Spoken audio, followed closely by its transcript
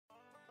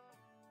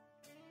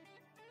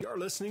You're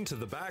listening to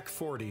The Back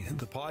 40,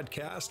 the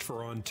podcast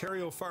for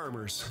Ontario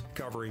farmers,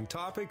 covering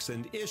topics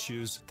and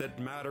issues that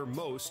matter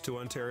most to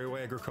Ontario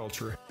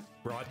agriculture.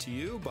 Brought to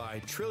you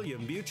by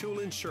Trillium Mutual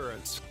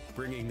Insurance,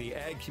 bringing the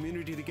ag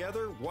community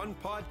together one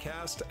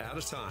podcast at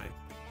a time.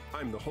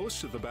 I'm the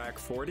host of The Back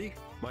 40,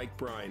 Mike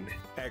Brine,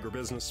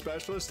 agribusiness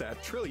specialist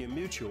at Trillium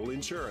Mutual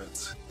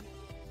Insurance.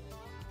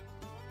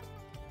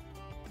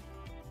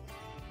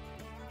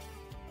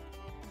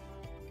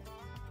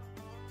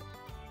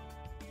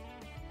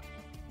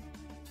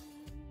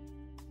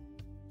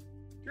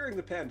 During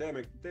the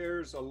pandemic,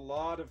 there's a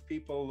lot of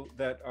people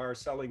that are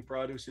selling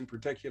produce in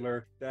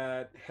particular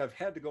that have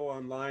had to go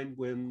online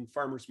when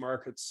farmers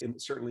markets,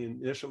 certainly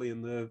initially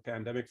in the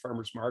pandemic,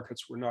 farmers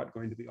markets were not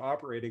going to be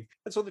operating.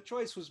 And so the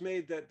choice was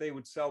made that they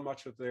would sell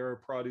much of their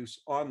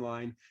produce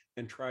online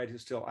and try to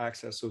still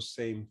access those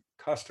same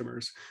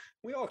customers.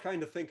 We all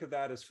kind of think of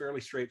that as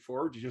fairly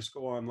straightforward. You just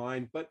go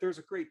online, but there's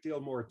a great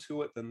deal more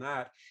to it than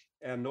that.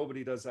 And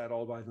nobody does that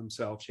all by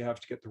themselves. You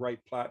have to get the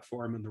right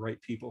platform and the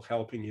right people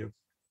helping you.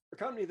 The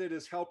company that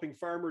is helping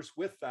farmers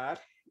with that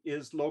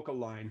is Local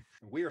Line.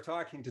 We are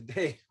talking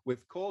today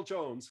with Cole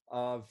Jones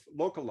of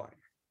Local Line.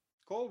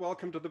 Cole,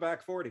 welcome to the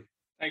Back 40.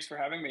 Thanks for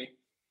having me.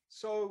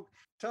 So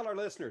tell our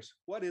listeners,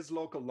 what is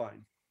Local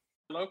Line?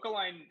 Local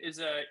Line is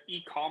an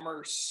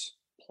e-commerce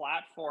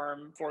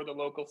platform for the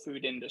local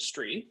food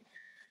industry.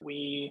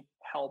 We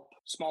help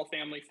small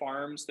family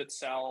farms that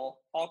sell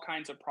all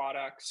kinds of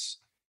products,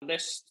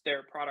 list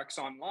their products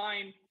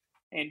online,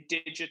 and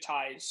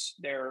digitize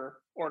their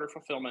order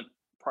fulfillment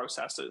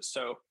processes.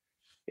 So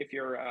if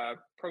you're a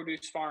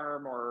produce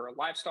farm or a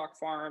livestock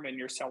farm and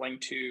you're selling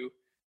to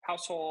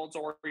households,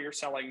 or you're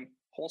selling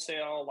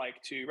wholesale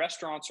like to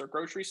restaurants or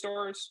grocery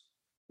stores,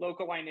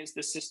 Local Line is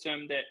the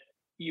system that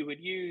you would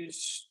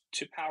use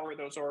to power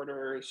those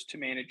orders, to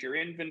manage your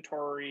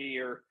inventory,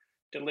 your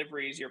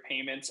deliveries, your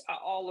payments,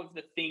 all of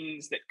the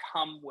things that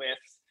come with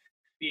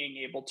being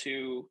able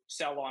to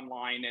sell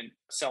online and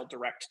sell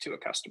direct to a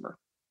customer.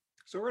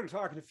 So we're going to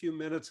talk in a few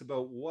minutes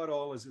about what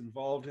all is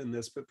involved in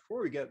this. But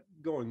before we get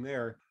going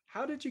there,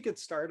 how did you get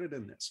started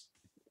in this?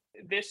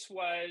 This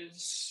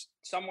was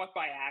somewhat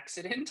by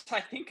accident,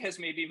 I think, as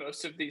maybe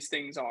most of these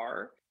things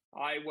are.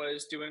 I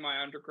was doing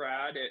my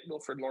undergrad at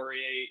Wilfrid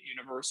Laurier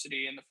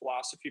University in the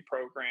philosophy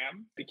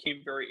program,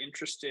 became very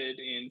interested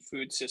in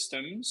food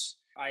systems.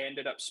 I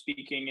ended up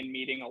speaking and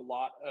meeting a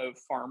lot of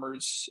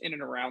farmers in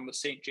and around the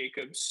St.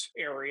 Jacobs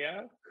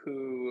area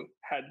who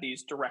had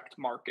these direct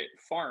market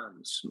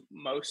farms.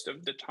 Most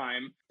of the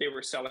time, they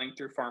were selling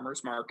through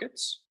farmers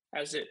markets.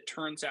 As it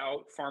turns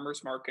out,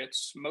 farmers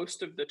markets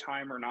most of the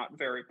time are not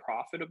very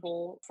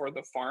profitable for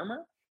the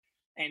farmer.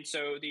 And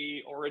so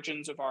the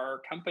origins of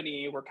our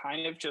company were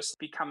kind of just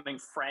becoming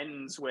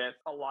friends with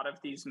a lot of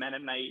these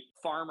Mennonite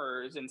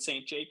farmers in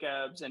St.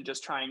 Jacobs and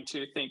just trying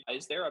to think,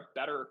 is there a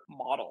better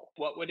model?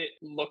 What would it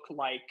look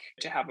like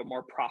to have a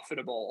more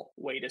profitable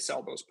way to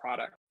sell those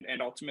products? And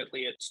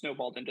ultimately, it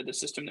snowballed into the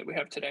system that we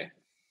have today.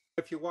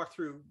 If you walk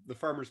through the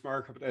farmers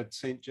market at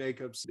St.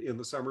 Jacobs in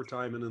the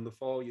summertime and in the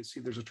fall, you see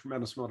there's a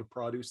tremendous amount of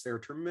produce there,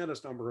 a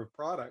tremendous number of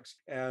products,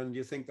 and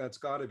you think that's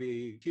got to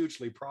be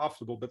hugely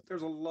profitable. But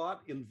there's a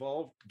lot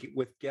involved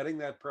with getting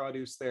that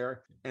produce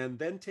there and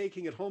then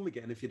taking it home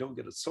again if you don't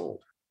get it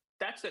sold.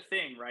 That's the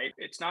thing, right?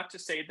 It's not to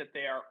say that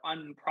they are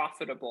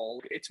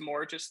unprofitable. It's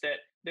more just that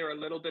they're a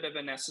little bit of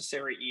a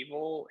necessary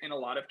evil in a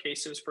lot of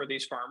cases for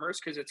these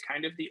farmers, because it's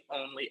kind of the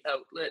only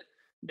outlet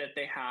that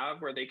they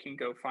have where they can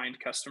go find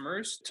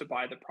customers to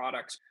buy the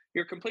products.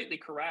 You're completely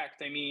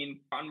correct. I mean,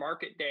 on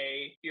market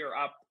day, you're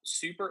up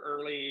super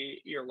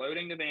early, you're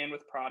loading the van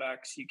with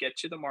products, you get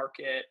to the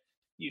market,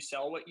 you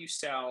sell what you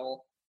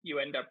sell, you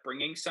end up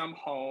bringing some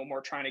home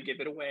or trying to give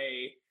it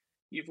away.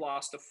 You've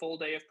lost a full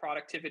day of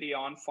productivity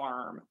on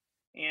farm.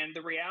 And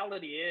the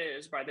reality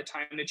is, by the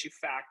time that you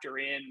factor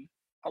in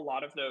a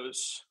lot of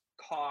those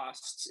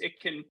costs, it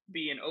can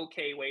be an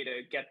okay way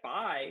to get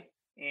by.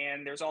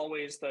 And there's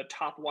always the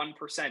top 1%,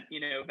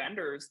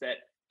 vendors that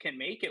can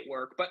make it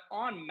work. But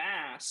en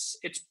masse,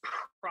 it's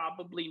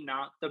probably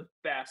not the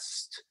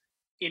best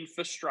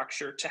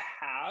infrastructure to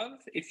have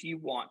if you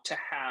want to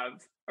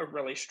have a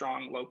really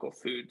strong local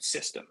food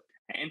system.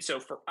 And so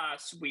for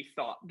us, we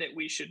thought that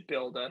we should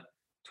build a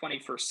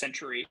 21st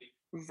century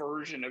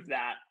version of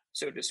that,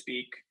 so to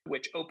speak,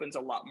 which opens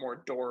a lot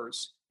more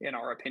doors, in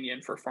our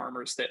opinion, for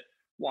farmers that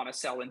want to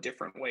sell in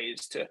different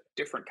ways to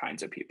different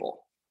kinds of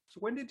people. So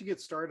when did you get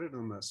started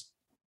on this?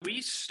 We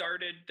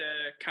started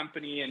the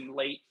company in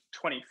late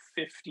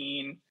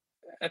 2015.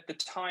 At the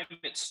time,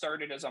 it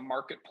started as a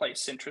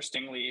marketplace,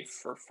 interestingly,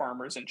 for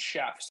farmers and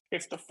chefs.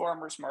 If the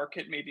farmers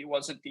market maybe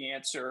wasn't the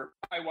answer,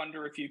 I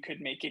wonder if you could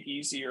make it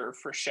easier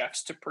for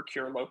chefs to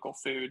procure local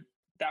food.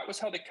 That was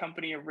how the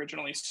company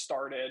originally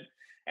started.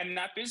 And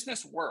that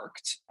business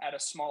worked at a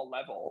small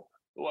level.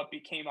 What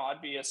became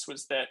obvious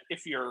was that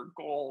if your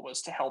goal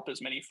was to help as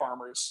many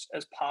farmers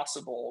as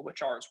possible,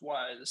 which ours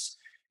was,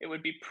 it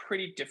would be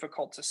pretty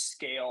difficult to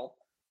scale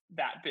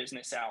that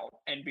business out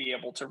and be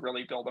able to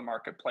really build a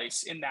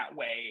marketplace in that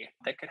way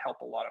that could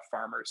help a lot of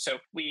farmers. So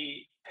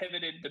we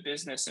pivoted the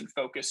business and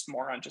focused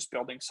more on just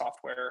building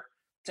software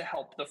to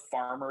help the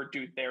farmer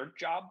do their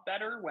job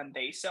better when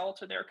they sell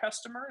to their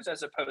customers,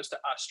 as opposed to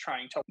us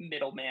trying to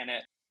middleman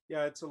it.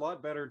 Yeah, it's a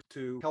lot better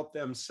to help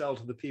them sell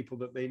to the people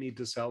that they need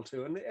to sell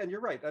to. And you're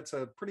right, that's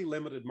a pretty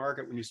limited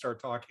market when you start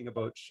talking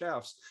about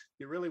chefs.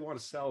 You really want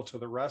to sell to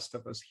the rest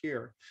of us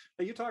here.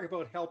 Now, you talk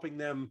about helping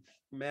them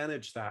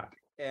manage that.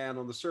 And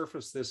on the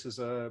surface, this is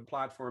a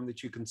platform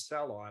that you can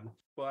sell on,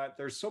 but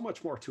there's so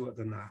much more to it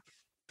than that.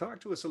 Talk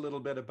to us a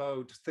little bit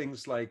about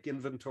things like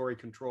inventory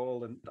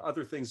control and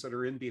other things that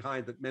are in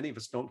behind that many of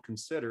us don't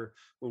consider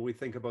when we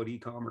think about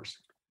e-commerce.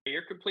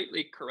 You're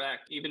completely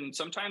correct. Even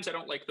sometimes I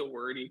don't like the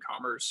word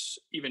e-commerce,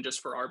 even just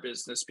for our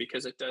business,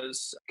 because it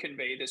does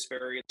convey this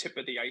very tip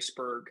of the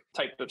iceberg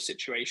type of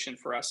situation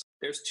for us.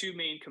 There's two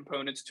main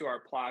components to our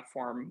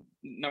platform.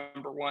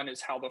 Number one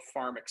is how the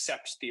farm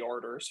accepts the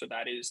order. So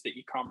that is the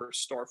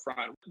e-commerce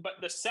storefront.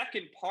 But the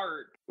second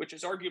part, which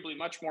is arguably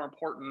much more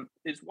important,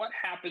 is what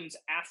happens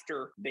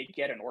after they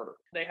get an order.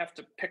 They have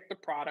to pick the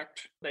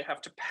product, they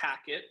have to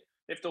pack it,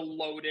 they have to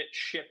load it,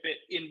 ship it,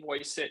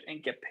 invoice it,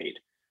 and get paid.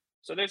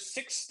 So there's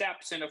 6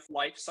 steps in a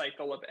life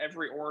cycle of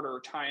every order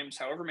times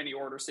however many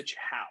orders that you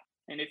have.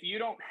 And if you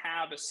don't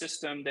have a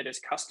system that is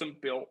custom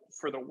built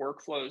for the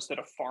workflows that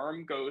a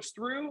farm goes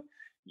through,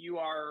 you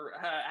are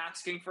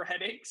asking for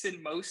headaches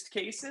in most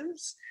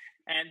cases.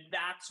 And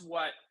that's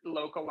what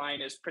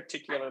Localine is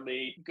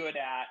particularly good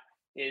at,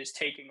 is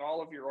taking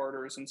all of your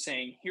orders and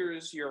saying,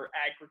 here's your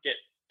aggregate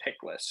pick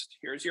list.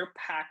 Here's your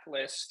pack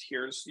list.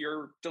 Here's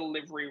your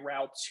delivery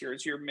routes.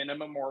 Here's your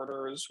minimum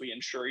orders. We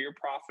ensure you're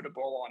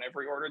profitable on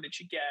every order that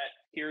you get.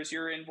 Here's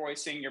your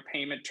invoicing, your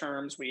payment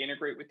terms. We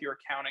integrate with your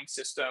accounting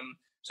system.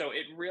 So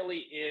it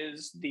really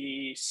is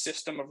the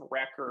system of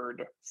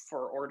record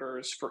for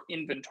orders, for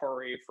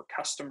inventory, for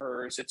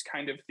customers. It's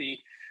kind of the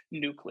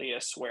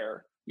nucleus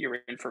where your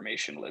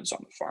information lives on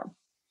the farm.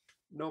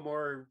 No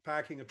more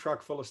packing a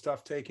truck full of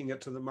stuff, taking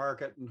it to the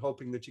market and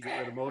hoping that you get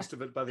rid of most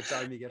of it by the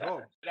time you get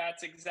home.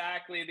 That's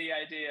exactly the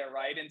idea,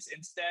 right? And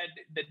instead,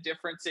 the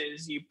difference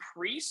is you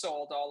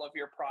pre-sold all of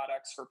your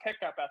products for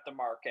pickup at the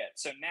market.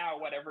 So now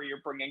whatever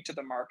you're bringing to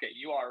the market,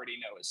 you already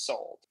know is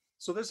sold.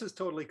 So this is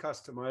totally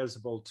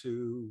customizable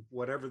to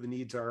whatever the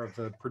needs are of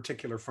the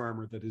particular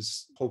farmer that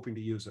is hoping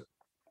to use it.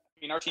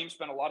 Our team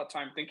spent a lot of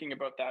time thinking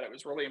about that. It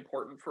was really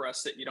important for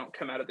us that you don't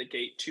come out of the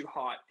gate too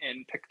hot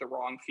and pick the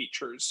wrong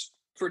features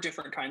for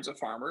different kinds of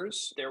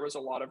farmers. There was a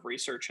lot of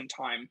research and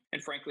time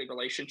and frankly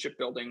relationship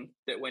building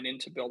that went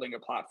into building a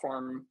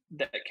platform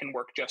that can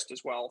work just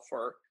as well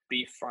for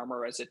beef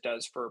farmer as it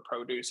does for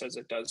produce, as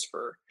it does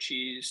for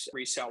cheese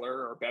reseller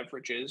or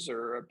beverages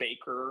or a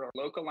baker.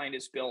 Localine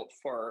is built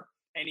for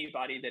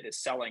anybody that is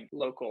selling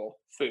local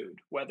food,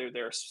 whether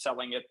they're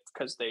selling it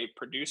because they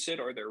produce it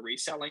or they're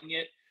reselling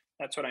it.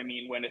 That's what I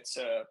mean when it's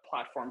a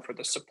platform for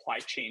the supply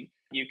chain.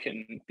 You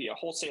can be a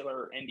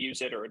wholesaler and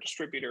use it, or a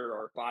distributor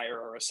or a buyer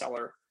or a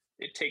seller.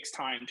 It takes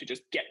time to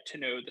just get to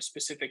know the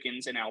specific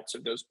ins and outs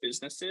of those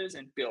businesses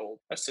and build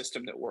a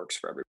system that works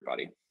for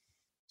everybody.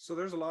 So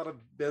there's a lot of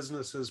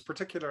businesses,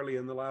 particularly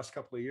in the last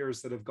couple of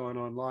years, that have gone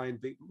online,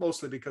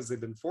 mostly because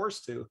they've been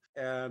forced to.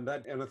 And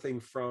that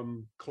anything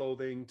from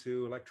clothing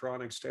to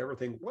electronics to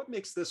everything. What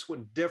makes this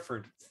one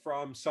different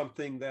from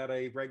something that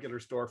a regular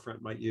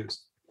storefront might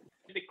use?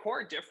 The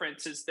core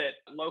difference is that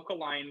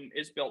Localine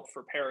is built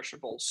for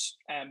perishables,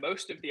 and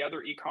most of the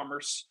other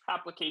e-commerce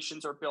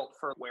applications are built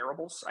for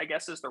wearables, I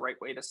guess is the right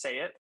way to say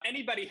it.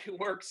 Anybody who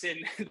works in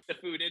the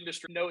food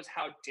industry knows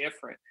how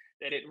different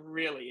that it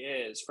really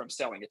is from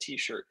selling a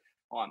t-shirt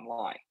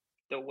online.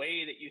 The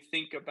way that you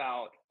think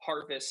about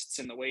harvests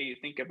and the way you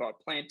think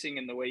about planting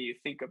and the way you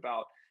think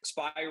about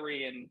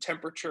expiry and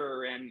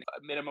temperature and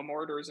minimum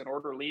orders and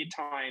order lead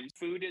times,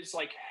 food is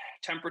like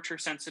temperature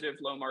sensitive,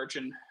 low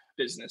margin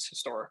business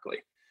historically.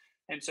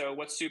 And so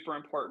what's super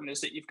important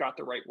is that you've got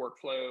the right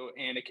workflow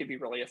and it can be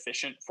really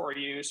efficient for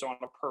you. So on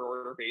a per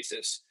order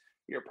basis,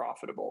 you're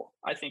profitable.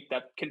 I think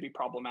that can be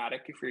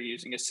problematic if you're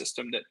using a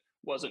system that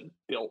wasn't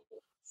built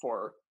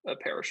for a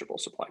perishable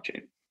supply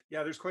chain.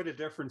 Yeah, there's quite a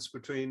difference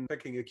between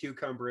picking a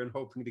cucumber and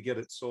hoping to get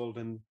it sold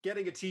and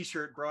getting a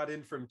t-shirt brought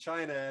in from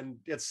China and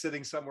it's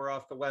sitting somewhere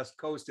off the West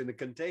Coast in a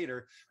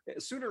container.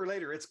 Sooner or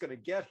later, it's going to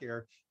get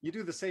here. You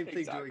do the same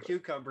thing to a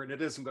cucumber and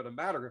it isn't going to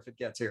matter if it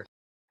gets here.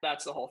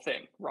 That's the whole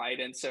thing, right?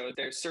 And so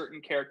there's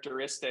certain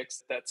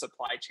characteristics that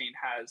supply chain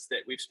has that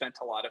we've spent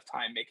a lot of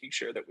time making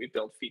sure that we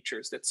build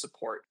features that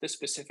support the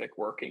specific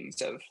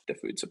workings of the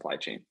food supply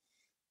chain.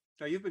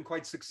 Now, you've been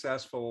quite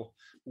successful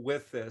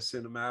with this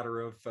in a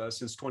matter of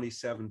since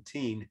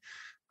 2017.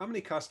 How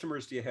many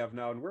customers do you have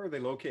now and where are they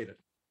located?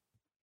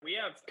 We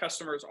have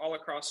customers all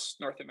across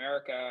North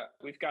America.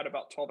 We've got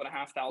about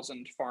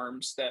 12,500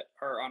 farms that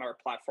are on our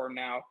platform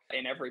now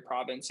in every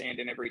province and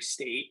in every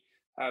state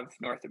of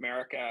North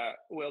America.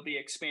 We'll be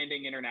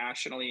expanding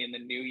internationally in the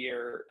new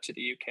year to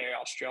the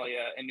UK,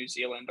 Australia, and New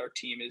Zealand. Our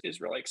team is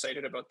really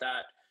excited about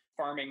that.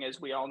 farming, as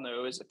we all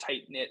know, is a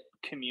tight-knit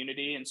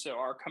community. And so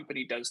our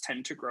company does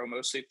tend to grow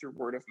mostly through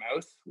word of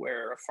mouth,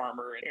 where a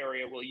farmer in an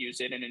area will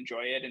use it and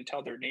enjoy it and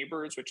tell their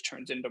neighbors, which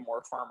turns into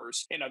more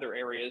farmers in other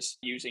areas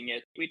using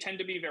it. We tend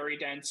to be very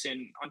dense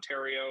in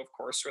Ontario, of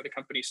course, where the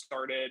company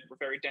started. We're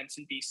very dense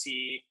in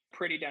BC,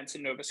 pretty dense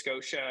in Nova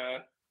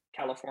Scotia,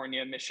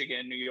 California,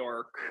 Michigan, New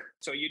York.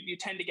 So you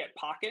tend to get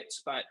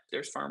pockets, but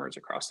there's farmers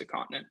across the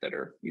continent that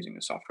are using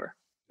the software.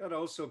 That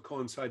also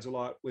coincides a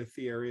lot with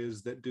the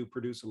areas that do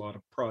produce a lot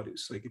of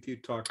produce. Like if you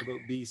talk about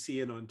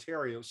BC and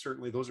Ontario,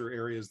 certainly those are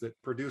areas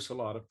that produce a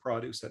lot of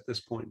produce at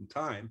this point in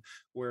time,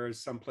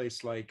 whereas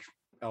someplace like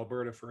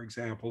Alberta, for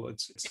example,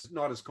 it's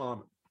not as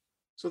common.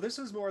 So this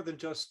is more than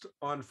just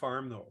on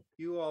farm, though.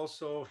 You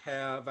also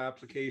have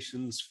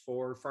applications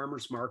for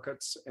farmers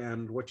markets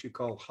and what you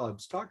call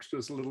hubs. Talk to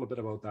us a little bit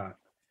about that.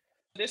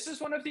 This is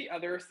one of the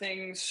other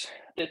things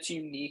that's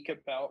unique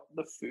about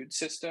the food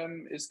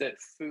system is that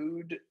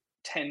food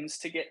tends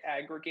to get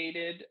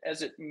aggregated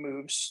as it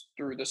moves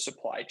through the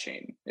supply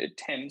chain. It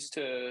tends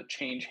to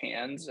change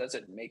hands as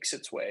it makes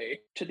its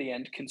way to the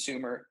end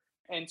consumer.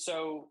 And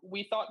so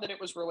we thought that it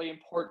was really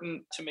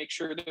important to make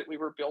sure that we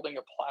were building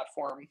a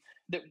platform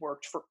that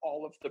worked for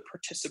all of the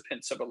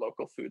participants of a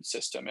local food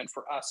system. And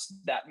for us,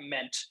 that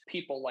meant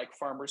people like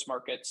farmers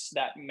markets,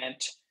 that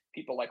meant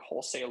people like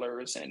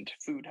wholesalers and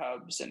food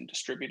hubs and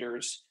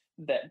distributors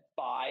that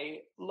buy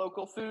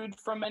local food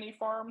from many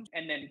farms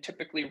and then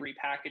typically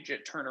repackage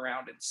it, turn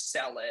around and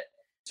sell it.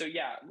 So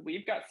yeah,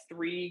 we've got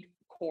three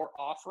core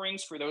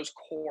offerings for those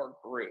core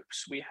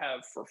groups. We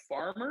have for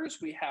farmers,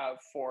 we have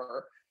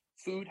for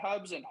food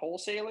hubs and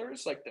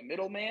wholesalers like the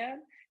middleman,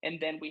 and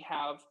then we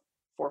have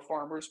for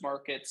farmers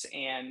markets.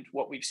 And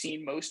what we've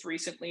seen most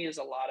recently is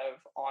a lot of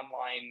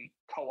online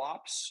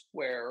co-ops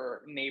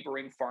where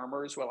neighboring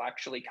farmers will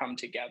actually come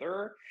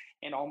together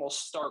and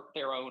almost start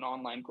their own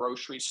online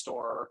grocery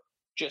store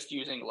just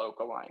using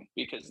Localine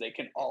because they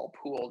can all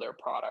pool their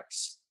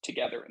products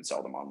together and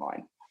sell them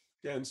online.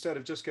 Yeah, instead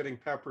of just getting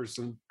peppers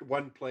in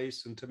one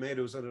place and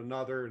tomatoes in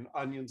another and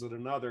onions in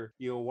another,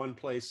 you go one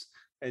place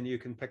and you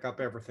can pick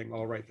up everything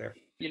all right there.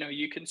 You know,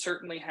 you can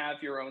certainly have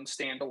your own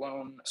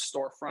standalone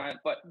storefront,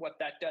 but what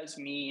that does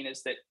mean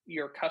is that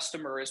your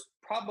customer is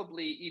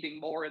probably eating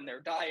more in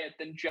their diet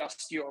than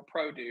just your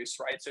produce,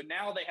 right? So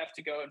now they have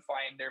to go and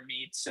find their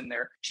meats and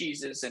their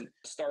cheeses and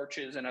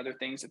starches and other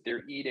things that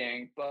they're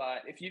eating.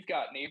 But if you've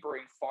got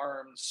neighboring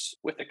farms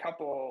with a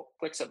couple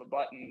clicks of a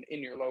button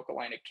in your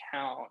Localine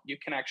account, you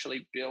can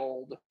actually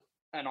build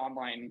an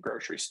online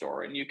grocery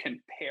store and you can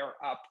pair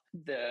up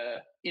the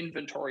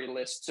inventory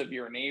lists of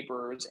your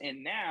neighbors,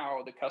 and now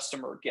the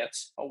customer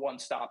gets a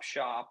one-stop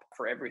shop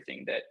for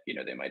everything that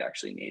they might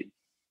actually need.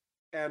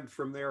 And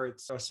from there,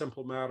 it's a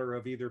simple matter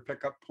of either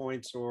pickup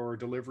points or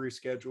delivery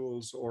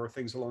schedules or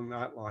things along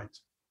that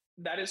lines.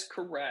 That is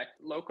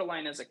correct.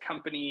 Localine as a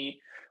company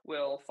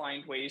will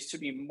find ways to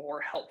be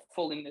more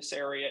helpful in this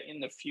area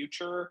in the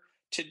future.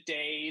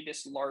 Today,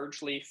 this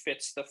largely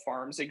fits the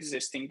farm's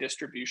existing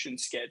distribution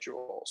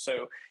schedule.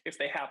 So if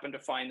they happen to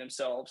find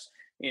themselves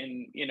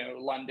in,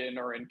 London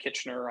or in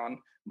Kitchener on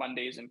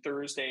Mondays and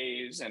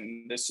Thursdays,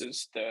 and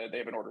they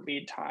have an order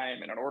lead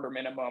time and an order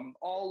minimum,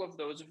 all of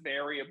those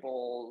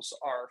variables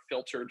are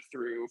filtered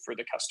through for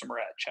the customer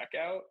at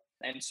checkout.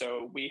 And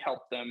so we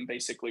help them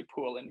basically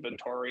pool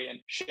inventory and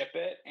ship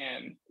it.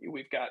 And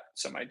we've got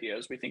some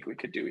ideas. We think we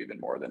could do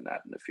even more than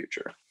that in the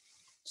future.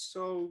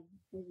 So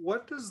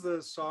what does the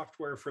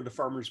software for the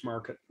farmers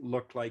market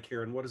look like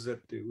here, and what does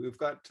it do? We've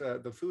got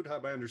the food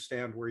hub, I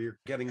understand, where you're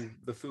getting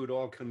the food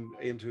all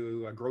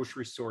into a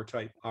grocery store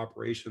type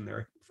operation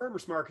there.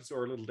 Farmers markets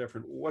are a little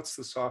different. What's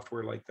the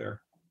software like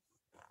there?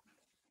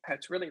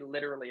 It's really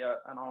literally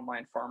an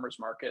online farmers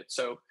market.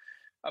 So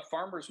a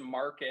farmers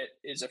market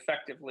is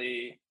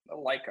effectively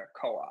like a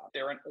co-op.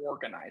 They're an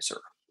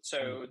organizer.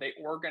 So they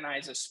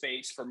organize a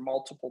space for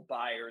multiple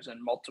buyers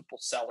and multiple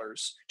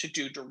sellers to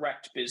do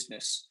direct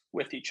business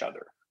with each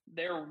other.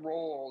 Their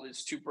role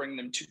is to bring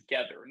them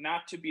together,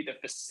 not to be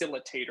the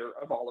facilitator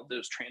of all of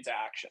those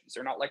transactions.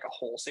 They're not like a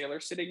wholesaler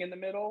sitting in the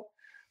middle.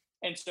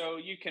 And so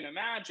you can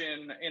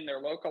imagine in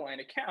their Localine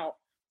account,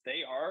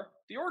 they are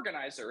the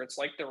organizer. It's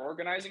like they're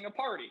organizing a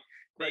party.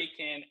 They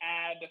can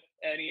add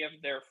any of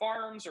their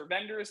farms or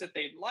vendors that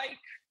they'd like.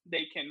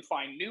 They can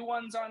find new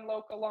ones on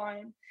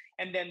Localine.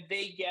 And then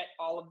they get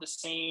all of the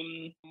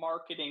same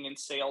marketing and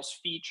sales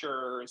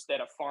features that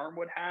a farm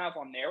would have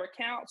on their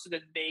account so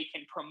that they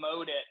can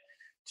promote it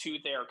to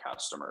their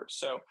customers.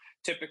 So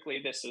typically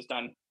this is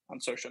done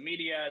on social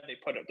media. They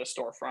put up the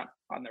storefront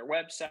on their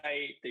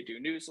website. They do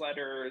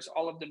newsletters,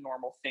 all of the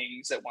normal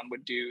things that one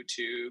would do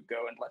to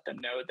go and let them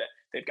know that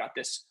they've got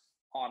this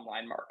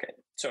online market.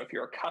 So if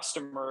you're a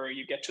customer,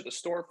 you get to the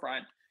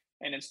storefront,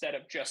 and instead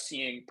of just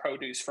seeing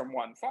produce from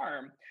one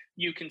farm,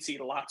 you can see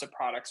lots of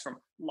products from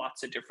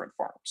lots of different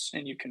farms.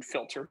 And you can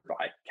filter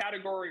by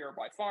category or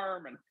by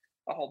farm and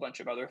a whole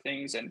bunch of other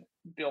things and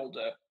build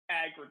a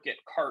aggregate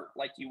cart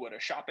like you would a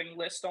shopping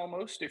list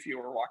almost if you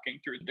were walking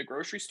through the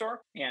grocery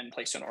store and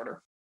place an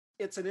order.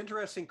 It's an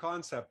interesting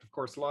concept. Of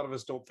course, a lot of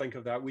us don't think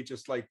of that. We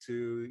just like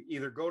to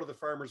either go to the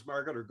farmer's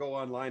market or go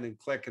online and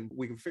click, and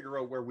we can figure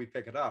out where we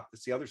pick it up.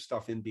 It's the other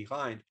stuff in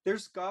behind.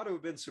 There's got to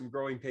have been some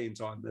growing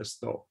pains on this,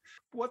 though.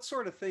 What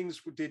sort of things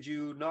did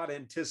you not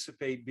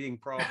anticipate being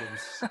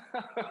problems?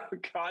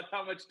 God,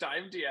 how much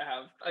time do you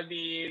have? I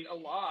mean, a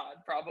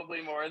lot,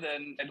 probably more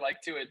than I'd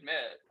like to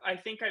admit. I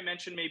think I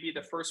mentioned maybe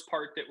the first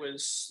part that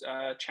was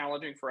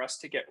challenging for us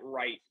to get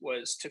right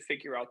was to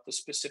figure out the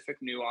specific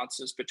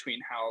nuances between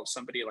how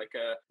somebody like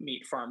a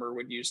meat farmer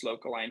would use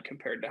Localine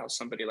compared to how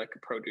somebody like a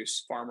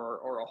produce farmer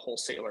or a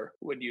wholesaler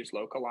would use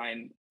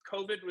Localine.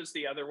 COVID was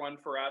the other one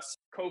for us.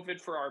 COVID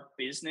for our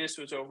business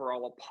was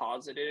overall a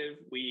positive.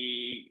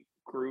 We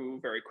grew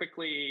very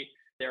quickly.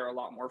 There are a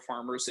lot more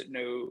farmers that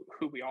know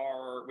who we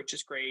are, which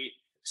is great.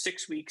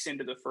 6 weeks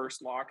into the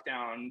first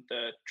lockdown,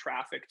 the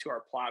traffic to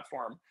our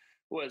platform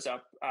was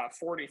up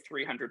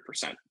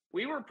 4,300%.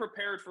 We were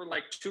prepared for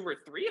like 200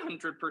 or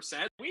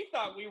 300%. We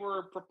thought we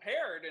were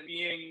prepared and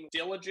being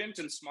diligent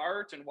and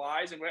smart and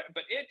wise,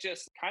 but it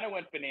just kind of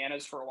went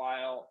bananas for a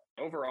while.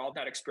 Overall,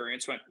 that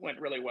experience went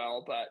really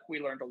well, but we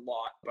learned a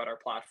lot about our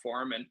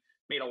platform and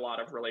made a lot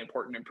of really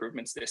important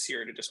improvements this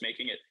year to just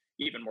making it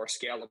even more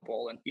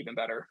scalable and even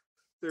better.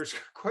 There's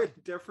quite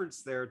a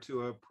difference there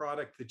to a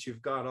product that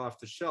you've got off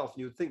the shelf.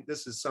 You would think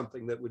this is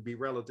something that would be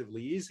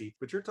relatively easy,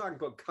 but you're talking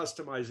about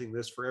customizing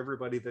this for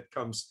everybody that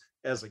comes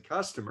as a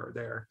customer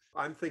there.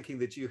 I'm thinking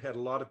that you had a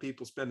lot of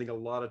people spending a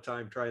lot of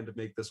time trying to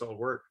make this all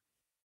work.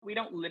 We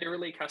don't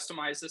literally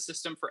customize the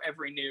system for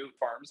every new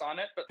farms on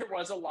it, but there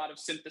was a lot of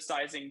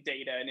synthesizing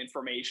data and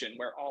information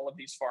where all of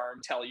these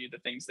farms tell you the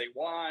things they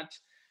want.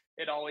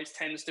 It always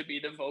tends to be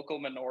the vocal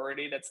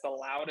minority that's the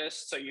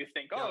loudest. So you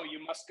think, oh, you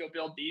must go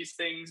build these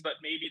things,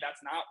 but maybe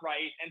that's not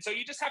right. And so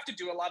you just have to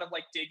do a lot of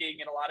like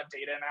digging and a lot of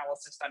data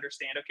analysis to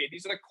understand, okay,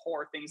 these are the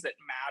core things that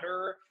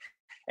matter.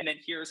 And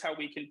then here's how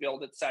we can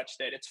build it such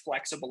that it's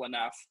flexible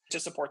enough to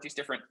support these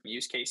different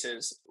use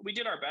cases. We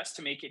did our best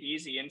to make it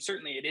easy. And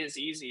certainly it is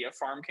easy. A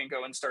farm can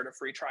go and start a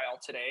free trial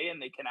today and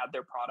they can add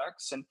their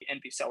products and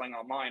be selling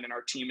online. And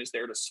our team is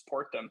there to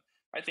support them.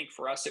 I think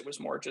for us, it was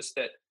more just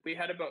that we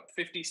had about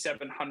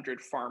 5,700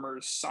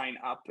 farmers sign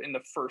up in the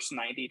first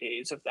 90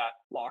 days of that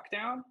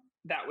lockdown.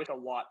 That was a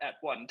lot at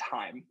one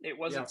time. It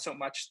wasn't so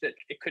much that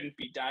it couldn't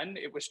be done.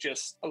 It was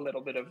just a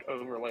little bit of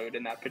overload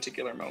in that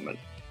particular moment.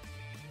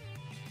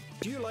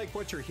 Do you like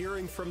what you're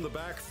hearing from the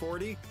Back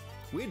 40?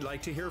 We'd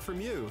like to hear from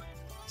you.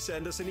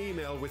 Send us an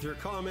email with your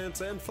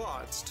comments and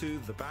thoughts to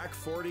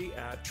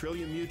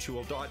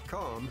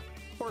theback40@trilliummutual.com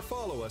or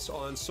follow us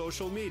on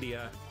social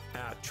media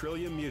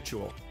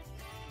 @TrilliumMutual.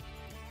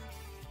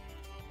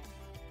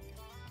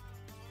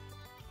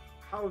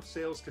 How have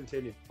sales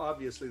continued?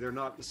 Obviously, they're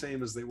not the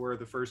same as they were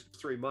the first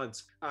 3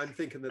 months. I'm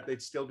thinking that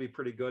they'd still be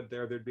pretty good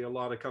there. There'd be a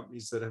lot of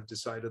companies that have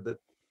decided that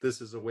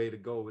this is a way to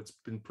go. It's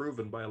been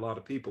proven by a lot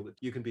of people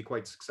that you can be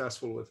quite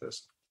successful with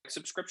this.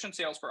 Subscription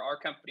sales for our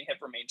company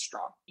have remained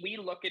strong. We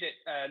look at it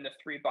in the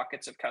 3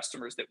 buckets of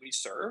customers that we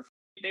serve.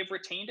 They've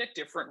retained at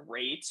different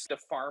rates. The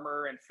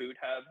farmer and food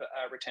hub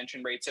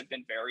retention rates have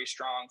been very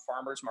strong.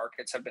 Farmers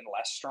markets have been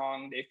less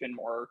strong. They've been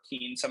more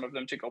keen, some of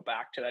them, to go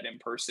back to that in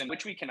person,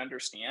 which we can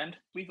understand.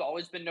 We've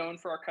always been known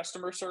for our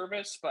customer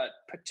service,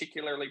 but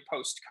particularly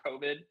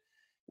post-COVID,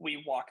 we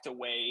walked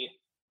away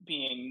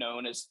being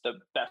known as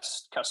the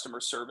best customer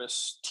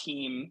service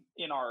team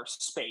in our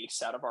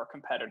space out of our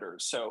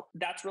competitors. So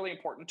that's really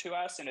important to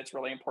us. And it's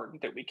really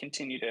important that we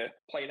continue to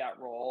play that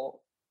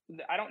role.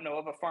 I don't know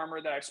of a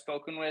farmer that I've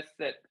spoken with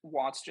that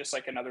wants just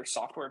like another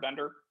software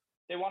vendor.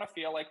 They want to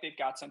feel like they've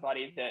got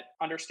somebody that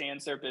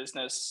understands their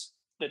business,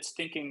 that's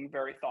thinking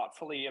very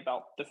thoughtfully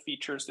about the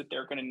features that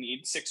they're going to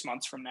need 6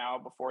 months from now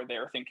before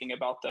they're thinking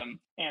about them.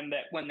 And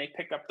that when they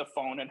pick up the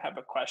phone and have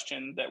a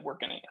question, that we're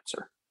going to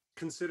answer.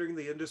 Considering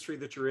the industry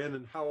that you're in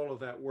and how all of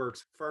that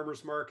works,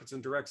 farmers markets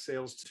and direct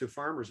sales to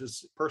farmers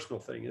is a personal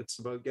thing. It's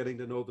about getting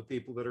to know the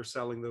people that are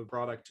selling the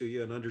product to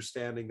you and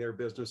understanding their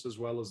business as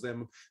well as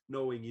them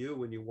knowing you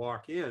when you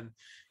walk in.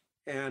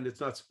 And it's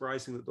not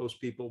surprising that those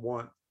people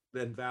want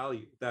and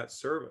value that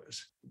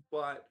service.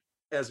 But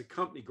as a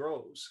company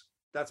grows,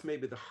 that's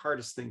maybe the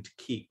hardest thing to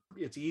keep.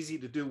 It's easy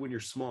to do when you're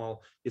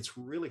small. It's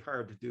really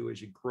hard to do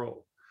as you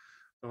grow.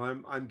 So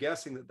I'm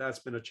guessing that that's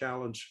been a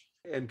challenge.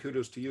 And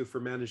kudos to you for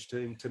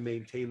managing to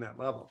maintain that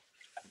level.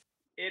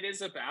 It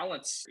is a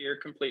balance. You're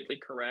completely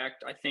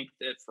correct. I think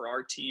that for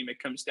our team, it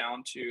comes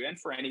down to, and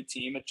for any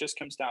team, it just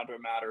comes down to a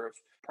matter of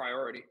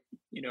priority.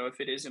 You know,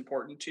 if it is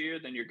important to you,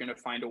 then you're going to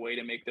find a way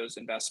to make those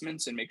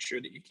investments and make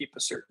sure that you keep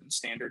a certain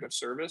standard of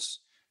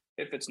service.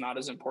 If it's not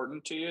as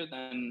important to you,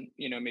 then,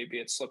 you know, maybe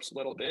it slips a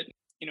little bit.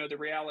 You know, the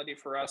reality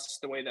for us,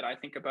 the way that I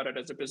think about it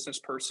as a business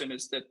person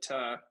is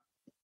that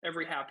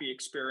every happy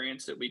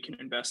experience that we can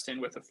invest in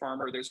with a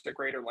farmer, there's a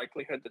greater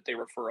likelihood that they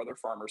refer other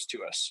farmers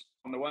to us.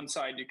 On the one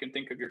side, you can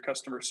think of your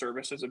customer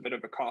service as a bit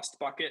of a cost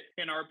bucket.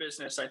 In our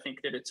business, I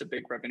think that it's a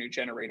big revenue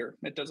generator.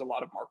 It does a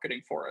lot of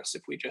marketing for us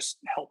if we just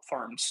help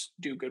farms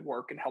do good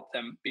work and help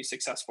them be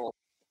successful.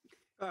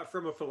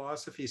 From a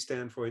philosophy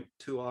standpoint,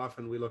 too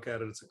often we look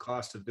at it as a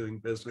cost of doing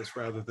business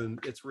rather than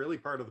it's really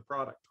part of the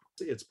product.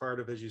 It's part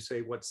of, as you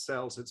say, what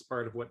sells. It's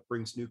part of what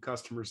brings new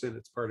customers in.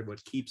 It's part of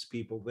what keeps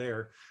people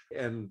there.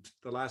 And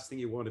the last thing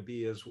you want to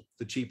be is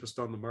the cheapest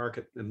on the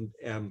market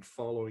and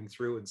following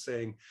through and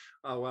saying,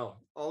 oh,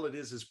 well, all it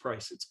is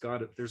price.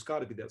 There's got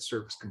to be that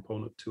service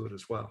component to it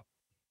as well.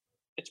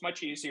 It's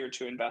much easier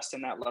to invest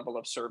in that level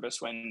of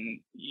service when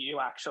you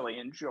actually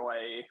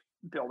enjoy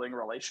building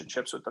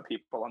relationships with the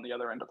people on the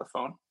other end of the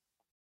phone.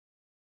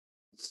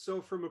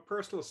 So, from a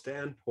personal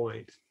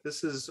standpoint,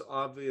 this is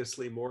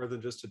obviously more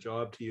than just a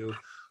job to you.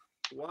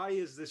 Why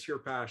is this your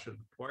passion?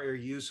 Why are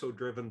you so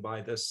driven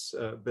by this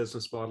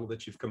business model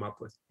that you've come up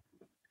with?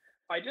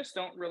 I just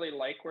don't really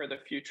like where the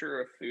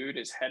future of food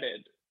is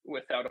headed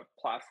without a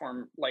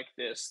platform like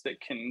this that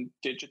can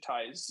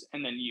digitize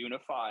and then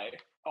unify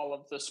all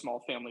of the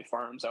small family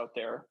farms out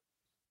there.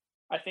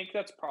 I think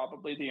that's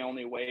probably the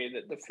only way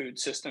that the food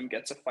system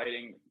gets a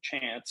fighting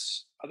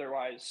chance.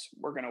 Otherwise,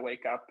 we're going to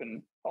wake up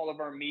and all of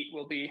our meat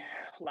will be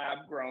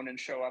lab grown and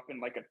show up in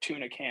like a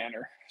tuna can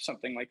or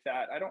something like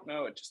that. I don't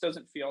know. It just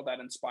doesn't feel that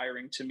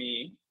inspiring to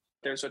me.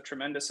 There's a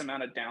tremendous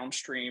amount of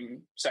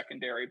downstream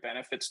secondary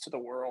benefits to the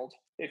world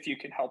if you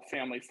can help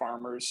family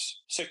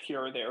farmers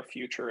secure their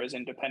future as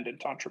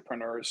independent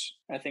entrepreneurs.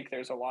 I think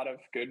there's a lot of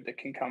good that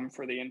can come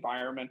for the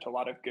environment, a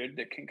lot of good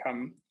that can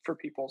come for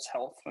people's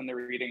health when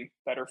they're eating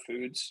better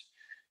foods.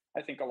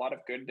 I think a lot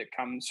of good that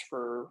comes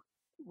for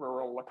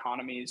rural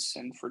economies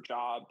and for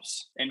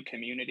jobs and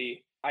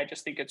community. I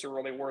just think it's a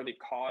really worthy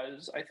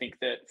cause. I think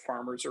that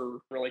farmers are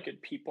really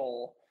good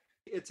people.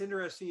 It's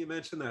interesting you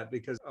mentioned that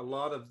because a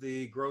lot of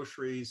the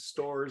grocery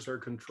stores are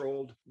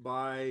controlled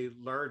by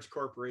large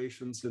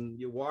corporations. And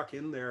you walk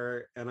in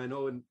there, and I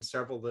know in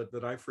several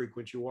that I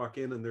frequent, you walk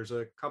in and there's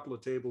a couple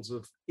of tables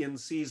of in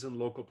season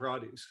local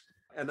produce,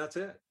 and that's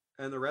it.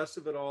 And the rest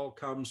of it all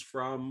comes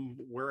from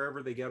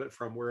wherever they get it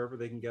from, wherever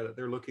they can get it.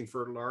 They're looking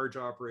for large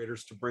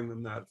operators to bring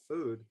them that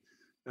food.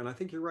 And I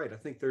think you're right. I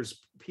think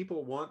there's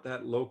people want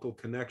that local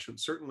connection.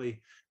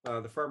 Certainly,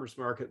 the farmers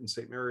market in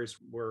St. Mary's,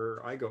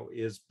 where I go,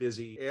 is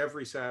busy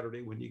every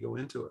Saturday when you go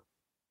into it.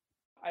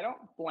 I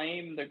don't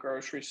blame the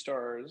grocery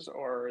stores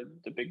or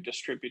the big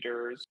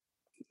distributors.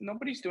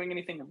 Nobody's doing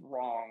anything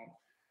wrong.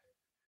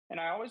 And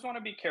I always want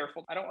to be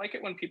careful. I don't like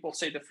it when people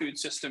say the food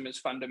system is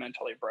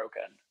fundamentally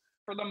broken.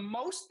 For the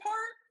most part,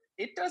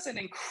 it does an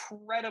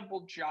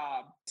incredible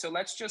job. So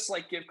let's just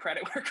like give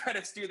credit where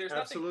credit's due. There's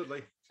nothing.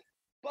 Absolutely.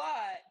 But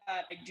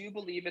I do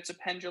believe it's a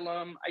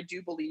pendulum. I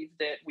do believe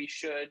that we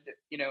should,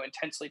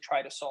 intensely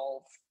try to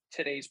solve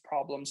today's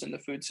problems in the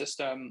food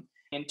system.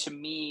 And to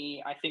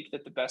me, I think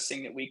that the best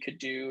thing that we could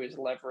do is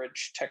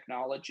leverage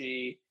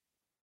technology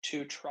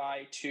to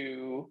try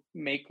to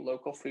make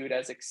local food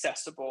as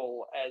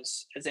accessible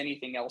as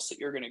anything else that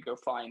you're going to go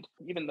find.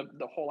 Even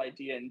the whole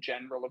idea in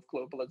general of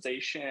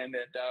globalization and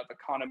of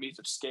economies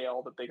of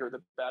scale, the bigger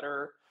the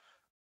better.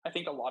 I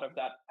think a lot of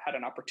that had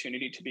an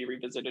opportunity to be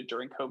revisited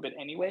during COVID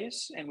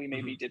anyways. And we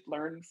maybe did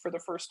learn for the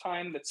first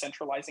time that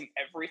centralizing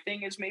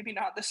everything is maybe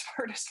not the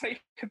smartest way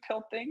to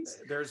build things.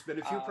 There's been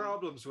a few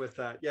problems with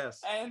that,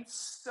 yes. And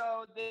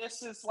so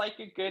this is like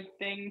a good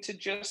thing to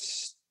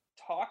just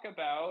talk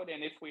about.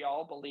 And if we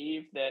all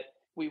believe that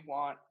we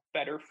want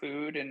better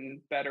food and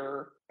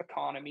better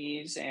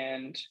economies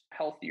and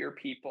healthier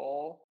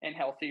people and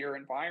healthier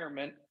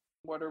environment,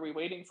 what are we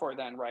waiting for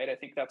then, right? I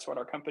think that's what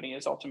our company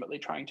is ultimately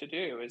trying to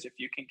do, is if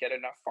you can get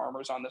enough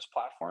farmers on this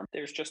platform,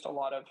 there's just a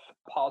lot of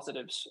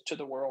positives to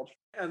the world.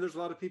 And there's a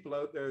lot of people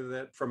out there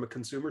that, from a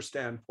consumer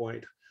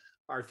standpoint,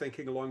 are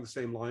thinking along the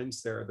same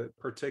lines there, that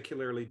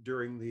particularly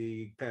during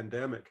the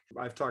pandemic,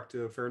 I've talked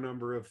to a fair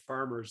number of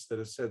farmers that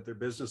have said their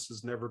business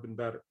has never been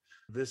better.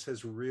 This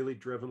has really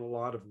driven a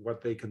lot of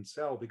what they can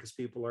sell because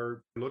people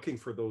are looking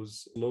for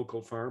those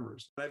local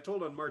farmers. I've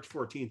told on March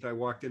 14th, I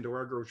walked into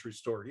our grocery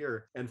store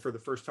here, and for the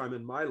first time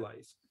in my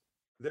life,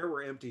 there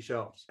were empty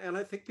shelves. And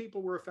I think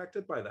people were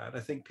affected by that.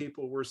 I think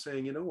people were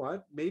saying, you know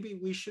what, maybe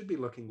we should be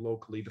looking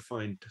locally to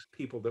find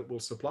people that will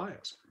supply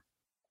us.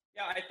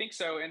 Yeah, I think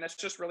so. And that's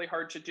just really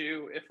hard to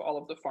do if all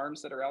of the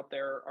farms that are out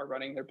there are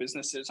running their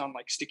businesses on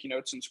like sticky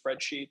notes and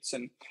spreadsheets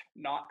and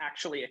not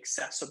actually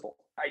accessible.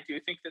 I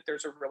do think that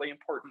there's a really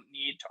important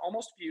need to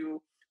almost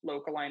view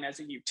Localine as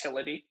a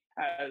utility,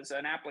 as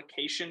an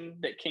application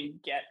that can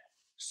get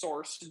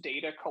source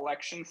data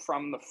collection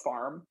from the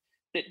farm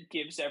that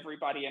gives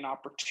everybody an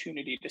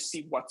opportunity to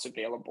see what's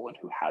available and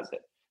who has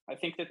it. I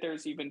think that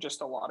there's even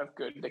just a lot of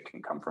good that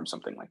can come from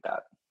something like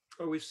that.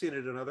 Oh, we've seen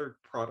it in other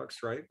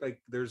products, right? Like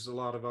there's a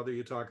lot of other,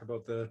 you talk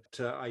about the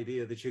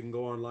idea that you can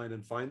go online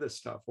and find this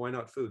stuff. Why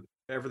not food?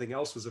 Everything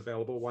else is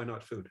available. Why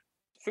not food?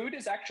 Food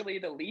is actually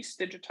the least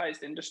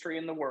digitized industry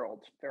in the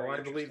world. I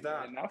believe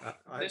that. Enough.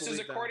 This is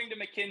according to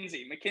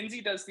McKinsey.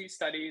 McKinsey does these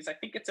studies. I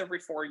think it's every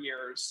 4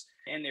 years,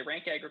 and they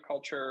rank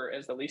agriculture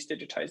as the least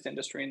digitized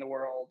industry in the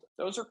world.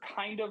 Those are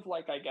kind of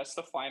like, I guess,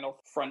 the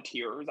final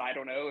frontiers. I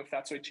don't know if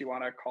that's what you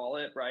want to call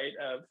it, right?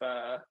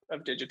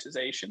 Of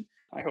digitization.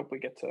 I hope we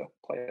get to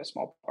play a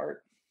small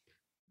part.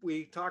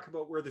 we talk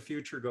about where the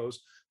future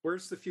goes.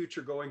 Where's the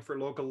future going for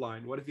Local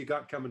Line? What have you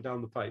got coming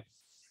down the pipe?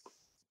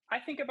 I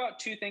think about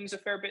two things a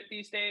fair bit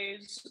these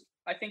days.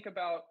 I think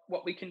about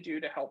what we can do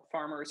to help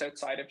farmers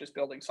outside of just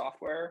building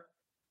software.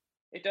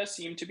 It does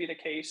seem to be the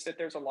case that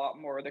there's a lot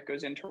more that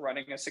goes into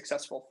running a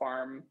successful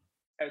farm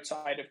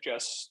outside of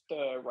just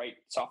the right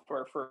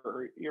software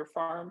for your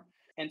farm.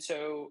 And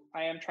so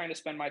I am trying to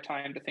spend my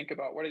time to think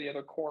about what are the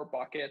other core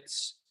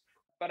buckets.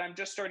 But I'm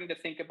just starting to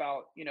think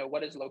about,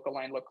 what does Local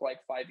Line look like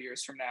 5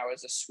 years from now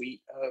as a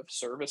suite of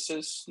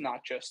services,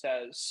 not just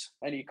as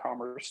an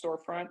e-commerce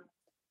storefront.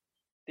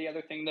 The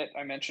other thing that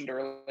I mentioned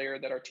earlier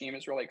that our team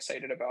is really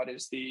excited about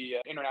is the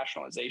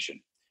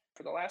internationalization.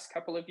 For the last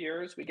couple of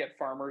years, we get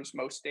farmers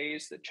most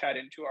days that chat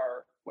into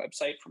our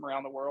website from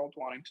around the world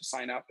wanting to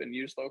sign up and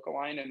use Local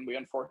Line, and we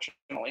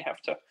unfortunately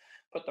have to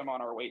put them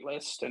on our wait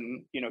list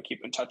and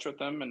keep in touch with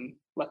them and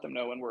let them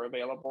know when we're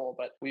available.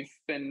 But we've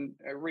been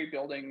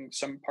rebuilding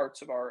some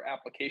parts of our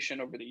application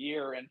over the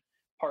year, and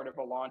part of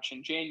a launch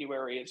in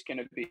January is going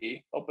to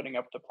be opening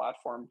up the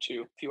platform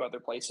to a few other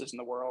places in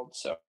the world.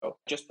 So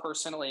just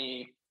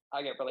personally,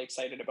 I get really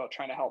excited about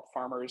trying to help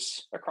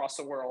farmers across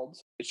the world.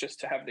 It's just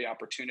to have the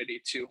opportunity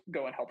to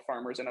go and help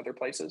farmers in other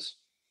places.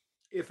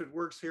 If it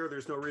works here,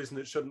 there's no reason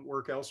it shouldn't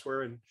work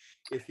elsewhere. And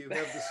if you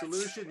have the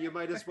solution, you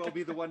might as well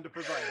be the one to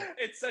provide it.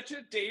 It's such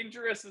a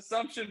dangerous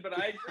assumption, but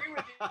I agree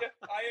with you.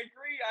 I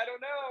agree. I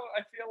don't know.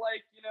 I feel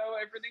like,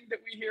 everything that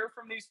we hear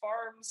from these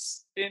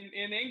farms in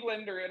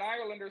England or in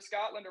Ireland or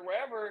Scotland or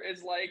wherever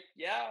is like,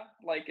 yeah,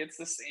 like it's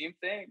the same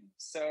thing.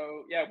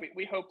 So yeah,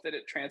 we hope that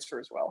it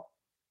transfers well.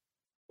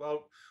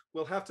 Well,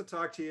 we'll have to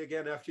talk to you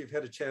again after you've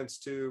had a chance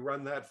to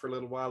run that for a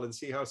little while and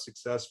see how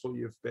successful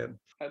you've been.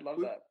 I'd love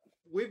that.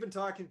 We've been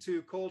talking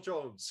to Cole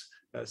Jones,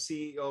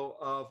 CEO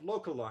of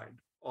Local Line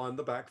on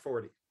the Back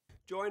 40.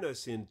 Join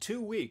us in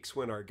 2 weeks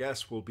when our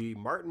guest will be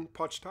Martin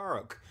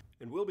Pochtaruk,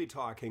 and we'll be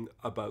talking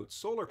about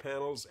solar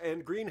panels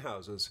and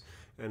greenhouses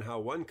and how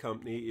one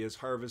company is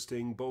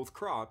harvesting both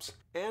crops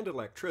and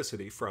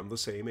electricity from the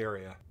same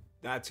area.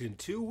 That's in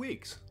 2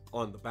 weeks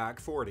on the Back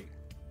 40.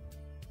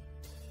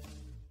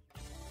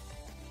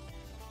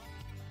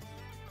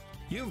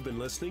 You've been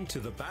listening to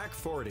The Back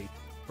 40,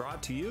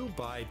 brought to you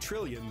by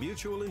Trillium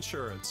Mutual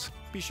Insurance.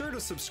 Be sure to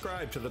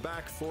subscribe to The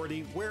Back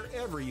 40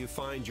 wherever you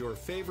find your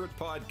favorite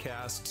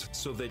podcasts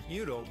so that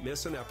you don't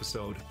miss an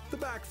episode. The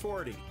Back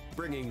 40,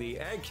 bringing the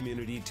ag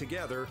community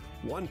together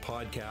one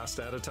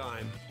podcast at a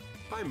time.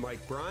 I'm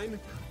Mike Brine.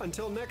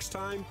 Until next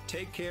time,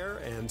 take care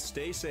and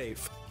stay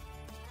safe.